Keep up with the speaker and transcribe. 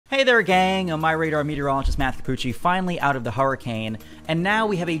Hey there, gang. I'm MyRadar meteorologist Matthew Capucci, finally out of the hurricane, and now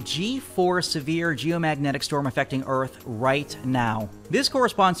we have a G4 severe geomagnetic storm affecting Earth right now. This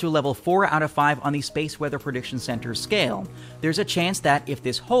corresponds to a level 4 out of 5 on the Space Weather Prediction Center scale. There's a chance that if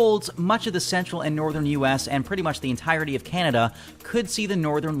this holds, much of the central and northern US and pretty much the entirety of Canada could see the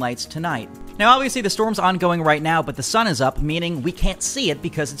northern lights tonight. Now, obviously the storm's ongoing right now, but the sun is up, meaning we can't see it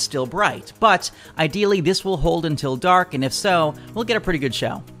because it's still bright. But ideally this will hold until dark, and if so, we'll get a pretty good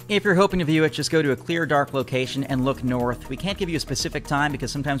show. If you're hoping to view it, just go to a clear, dark location and look north. We can't give you a specific time because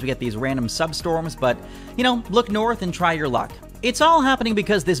sometimes we get these random substorms, but, look north and try your luck. It's all happening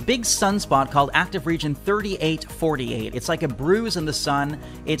because this big sunspot called Active Region 3848, it's like a bruise in the sun.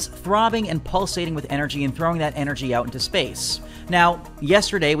 It's throbbing and pulsating with energy and throwing that energy out into space. Now,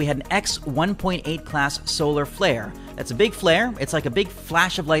 yesterday we had an X 1.8 class solar flare. That's a big flare. It's like a big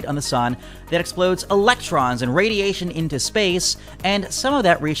flash of light on the sun that explodes electrons and radiation into space, and some of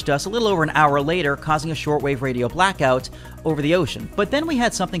that reached us a little over an hour later, causing a shortwave radio blackout over the ocean. But then we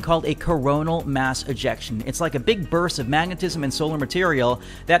had something called a coronal mass ejection. It's like a big burst of magnetism and solar material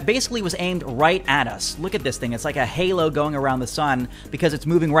that basically was aimed right at us. Look at this thing. It's like a halo going around the sun because it's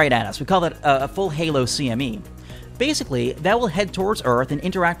moving right at us. We call that a full halo CME. Basically, that will head towards Earth and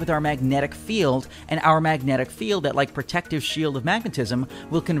interact with our magnetic field, and our magnetic field, that like protective shield of magnetism,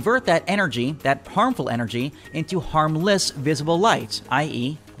 will convert that energy, that harmful energy, into harmless visible light,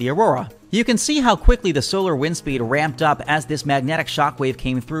 i.e. the aurora. You can see how quickly the solar wind speed ramped up as this magnetic shockwave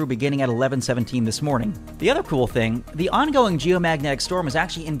came through beginning at 11:17 this morning. The other cool thing, the ongoing geomagnetic storm is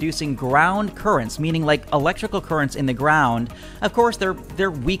actually inducing ground currents, meaning like electrical currents in the ground. Of course,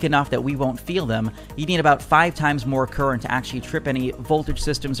 they're weak enough that we won't feel them. You need about 5 times more current to actually trip any voltage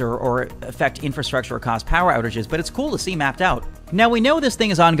systems or affect infrastructure or cause power outages, but it's cool to see mapped out. Now, we know this thing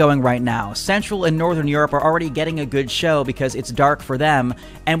is ongoing right now. Central and Northern Europe are already getting a good show because it's dark for them,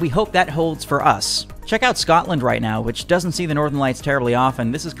 and we hope that holds for us. Check out Scotland right now, which doesn't see the northern lights terribly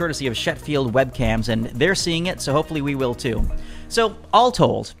often. This is courtesy of Sheffield webcams, and they're seeing it, so hopefully we will too. So, all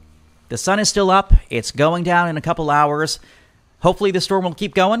told, the sun is still up, it's going down in a couple hours. Hopefully the storm will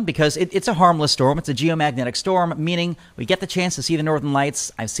keep going because it's a harmless storm. It's a geomagnetic storm, meaning we get the chance to see the northern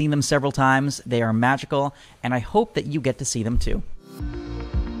lights. I've seen them several times. They are magical, and I hope that you get to see them too.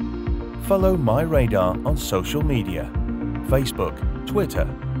 Follow MyRadar on social media: Facebook, Twitter,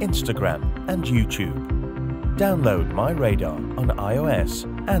 Instagram, and YouTube. Download MyRadar on iOS,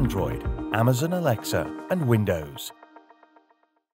 Android, Amazon Alexa, and Windows.